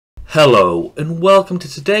Hello and welcome to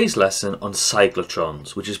today's lesson on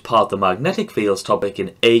cyclotrons, which is part of the magnetic fields topic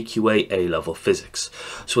in AQA A-Level Physics.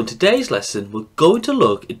 So in today's lesson we're going to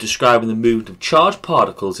look at describing the movement of charged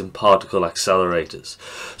particles in particle accelerators.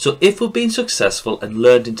 So if we've been successful and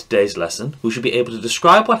learned in today's lesson, we should be able to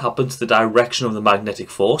describe what happens to the direction of the magnetic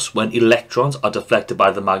force when electrons are deflected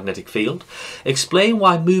by the magnetic field, explain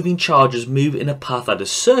why moving charges move in a path that is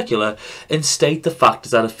circular, and state the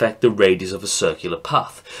factors that affect the radius of a circular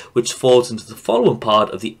path, which falls into the following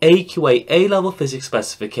part of the AQA A-Level Physics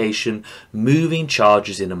specification, moving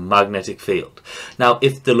charges in a magnetic field. Now,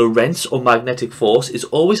 if the Lorentz or magnetic force is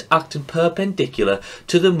always acting perpendicular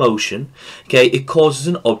to the motion, it causes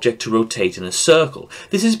an object to rotate in a circle.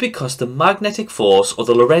 This is because the magnetic force or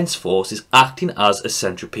the Lorentz force is acting as a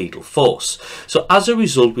centripetal force. So as a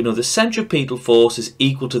result, we know the centripetal force is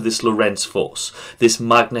equal to this Lorentz force, this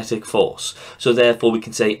magnetic force. So therefore we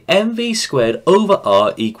can say mv squared over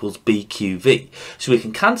r equals bqv. So we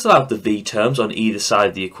can cancel out the v terms on either side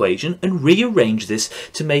of the equation and rearrange this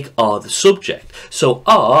to make r the subject. So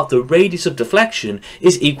r, the radius of deflection,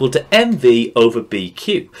 is equal to mv over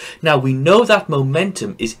bq. Now we know that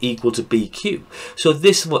momentum is equal to bq. So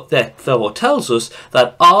this therefore tells us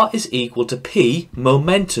that r is equal to p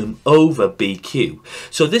momentum over bq.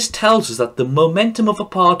 So this tells us that the momentum of a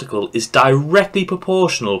particle is directly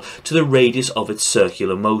proportional to the radius of its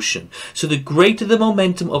circular motion. So the greater the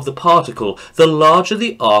momentum of the particle, the larger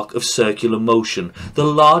the arc of circular motion, the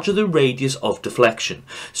larger the radius of deflection.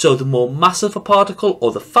 So the more massive a particle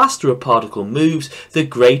or the faster a particle moves, the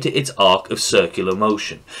greater its arc of circular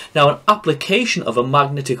motion. Now, an application of a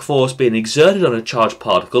magnetic force being exerted on a charged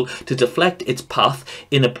particle to deflect its path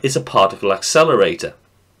is a particle accelerator.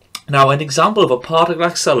 Now, an example of a particle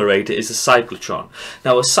accelerator is a cyclotron.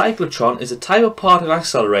 Now, a cyclotron is a type of particle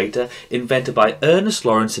accelerator invented by Ernest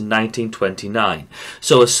Lawrence in 1929.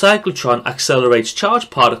 So a cyclotron accelerates charged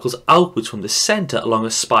particles outwards from the center along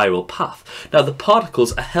a spiral path. Now, the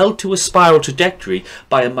particles are held to a spiral trajectory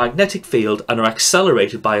by a magnetic field and are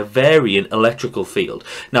accelerated by a varying electrical field.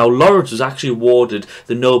 Now, Lawrence was actually awarded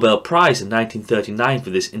the Nobel Prize in 1939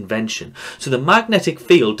 for this invention. So the magnetic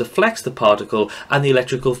field deflects the particle and the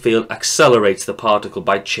electrical field accelerates the particle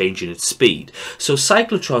by changing its speed. So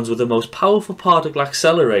cyclotrons were the most powerful particle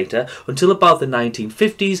accelerator until about the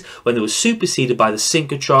 1950s, when they were superseded by the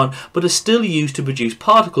synchrotron, but are still used to produce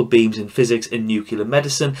particle beams in physics and nuclear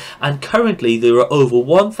medicine, and currently there are over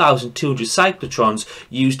 1,200 cyclotrons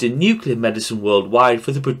used in nuclear medicine worldwide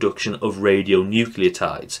for the production of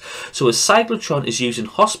radionucleotides. So a cyclotron is used in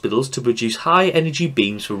hospitals to produce high energy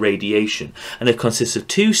beams for radiation, and it consists of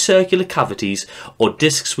two circular cavities or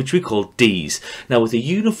discs which we call Ds. Now, with a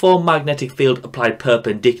uniform magnetic field applied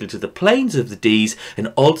perpendicular to the planes of the Ds, an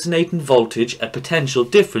alternating voltage, a potential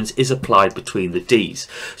difference, is applied between the Ds.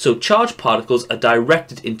 So charged particles are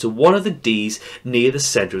directed into one of the Ds near the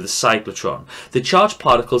center of the cyclotron. The charged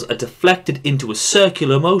particles are deflected into a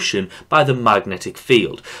circular motion by the magnetic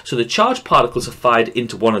field. So the charged particles are fired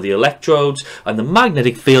into one of the electrodes, and the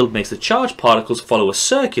magnetic field makes the charged particles follow a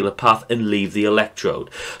circular path and leave the electrode.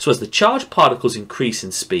 So as the charged particles increase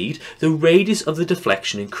in speed, the radius of the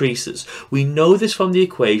deflection increases. We know this from the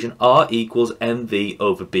equation r equals mv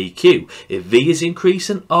over bq. If v is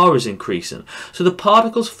increasing, r is increasing. So the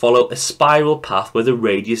particles follow a spiral path where the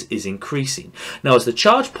radius is increasing. Now, as the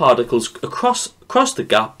charged particles across the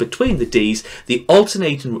gap between the Ds, the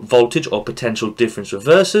alternating voltage or potential difference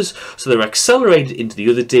reverses, so they're accelerated into the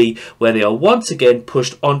other D, where they are once again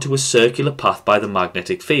pushed onto a circular path by the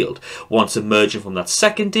magnetic field. Once emerging from that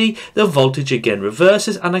second D, the voltage again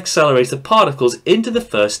reverses and accelerates the particles into the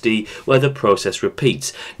first D, where the process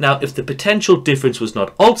repeats. Now, if the potential difference was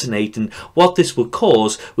not alternating, what this would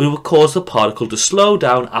cause the particle to slow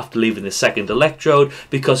down after leaving the second electrode,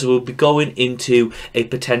 because it would be going into a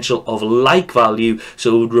potential of like value,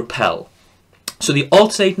 so it would repel. So the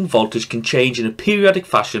alternating voltage can change in a periodic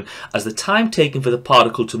fashion as the time taken for the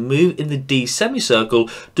particle to move in the D semicircle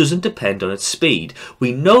doesn't depend on its speed.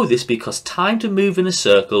 We know this because time to move in a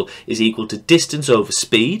circle is equal to distance over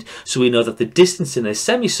speed. So we know that the distance in a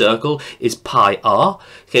semicircle is pi r.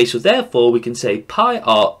 So therefore we can say pi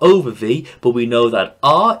r over v, but we know that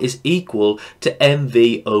r is equal to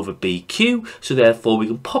mv over bq. So therefore we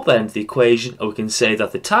can pop that into the equation, and we can say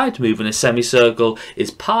that the time to move in a semicircle is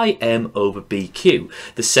pi m over bq. BQ.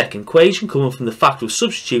 The second equation coming from the fact we've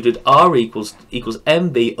substituted R equals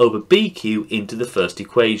mv over BQ into the first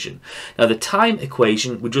equation. Now the time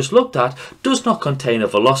equation we just looked at does not contain a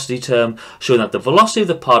velocity term, showing that the velocity of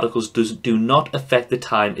the particles do not affect the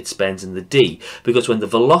time it spends in the d, because when the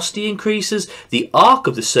velocity increases, the arc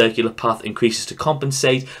of the circular path increases to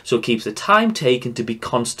compensate, so it keeps the time taken to be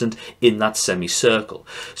constant in that semicircle.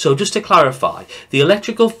 So just to clarify, the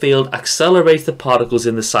electrical field accelerates the particles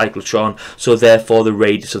in the cyclotron, so therefore the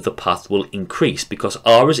radius of the path will increase because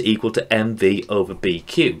R is equal to mv over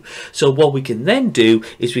BQ. So what we can then do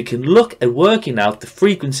is we can look at working out the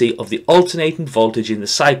frequency of the alternating voltage in the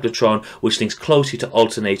cyclotron, which links closely to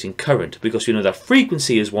alternating current, because we know that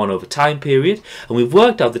frequency is 1 over time period, and we've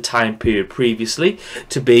worked out the time period previously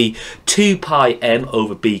to be 2 pi m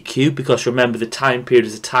over BQ, because remember the time period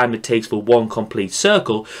is the time it takes for one complete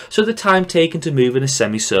circle, so the time taken to move in a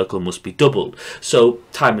semicircle must be doubled. So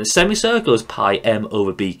time in a semicircle is pi m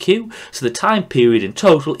over BQ, so the time period in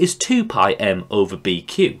total is 2 pi m over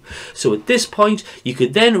BQ. So at this point you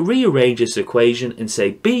could then rearrange this equation and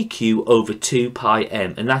say BQ over 2 pi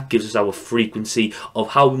m, and that gives us our frequency of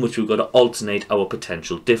how much we've got to alternate our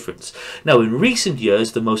potential difference. Now in recent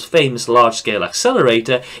years the most famous large-scale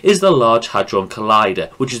accelerator is the Large Hadron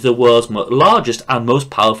Collider, which is the world's largest and most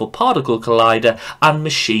powerful particle collider and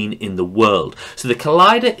machine in the world. So the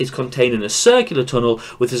collider is contained in a circular tunnel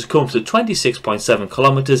with a circumference of 26.7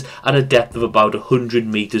 kilometers and a depth of about 100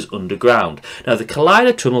 meters underground. Now the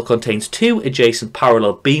collider tunnel contains two adjacent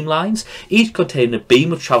parallel beam lines, each containing a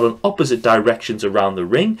beam of travel in opposite directions around the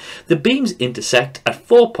ring. The beams intersect at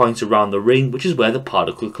 4 points around the ring, which is where the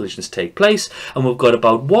particle collisions take place, and we've got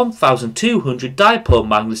about 1,200 dipole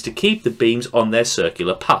magnets to keep the beams on their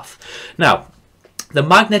circular path. Now, the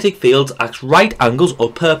magnetic fields act right angles or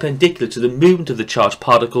perpendicular to the movement of the charged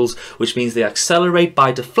particles, which means they accelerate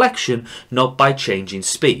by deflection, not by changing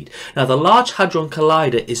speed. Now the Large Hadron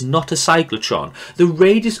Collider is not a cyclotron. The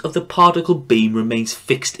radius of the particle beam remains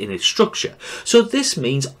fixed in its structure. So this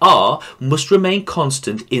means R must remain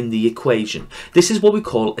constant in the equation. This is what we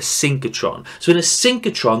call a synchrotron. So in a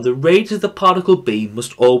synchrotron, the radius of the particle beam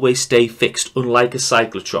must always stay fixed, unlike a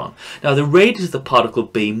cyclotron. Now the radius of the particle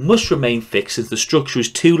beam must remain fixed since the structure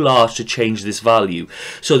is too large to change this value.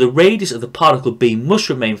 So the radius of the particle beam must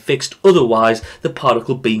remain fixed, otherwise the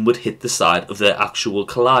particle beam would hit the side of the actual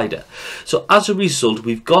collider. So as a result,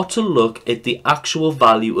 we've got to look at the actual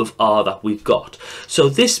value of R that we've got. So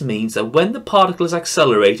this means that when the particle is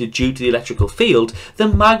accelerated due to the electrical field, the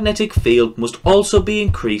magnetic field must also be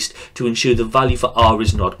increased to ensure the value for R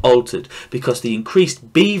is not altered, because the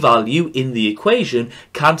increased B value in the equation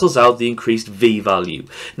cancels out the increased V value.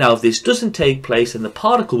 Now if this doesn't take place, and the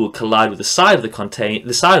particle will collide with the side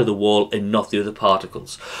of the wall and not the other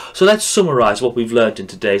particles. So let's summarize what we've learned in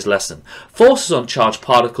today's lesson. Forces on charged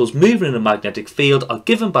particles moving in a magnetic field are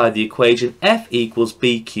given by the equation F equals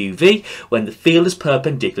BQV when the field is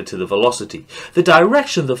perpendicular to the velocity. The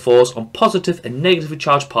direction of the force on positive and negatively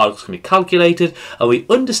charged particles can be calculated, and we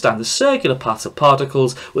understand the circular paths of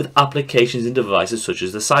particles with applications in devices such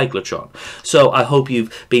as the cyclotron. So I hope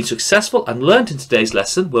you've been successful and learned in today's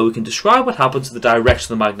lesson, where we can describe what happens to the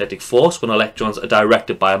direction of the magnetic force when electrons are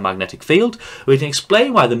directed by a magnetic field. We can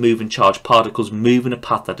explain why the moving charged particles move in a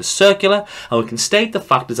path that is circular, and we can state the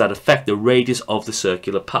factors that affect the radius of the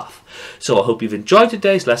circular path. So I hope you've enjoyed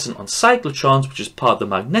today's lesson on cyclotrons, which is part of the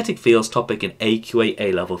magnetic fields topic in AQA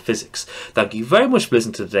A-Level Physics. Thank you very much for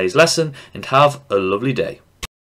listening to today's lesson, and have a lovely day.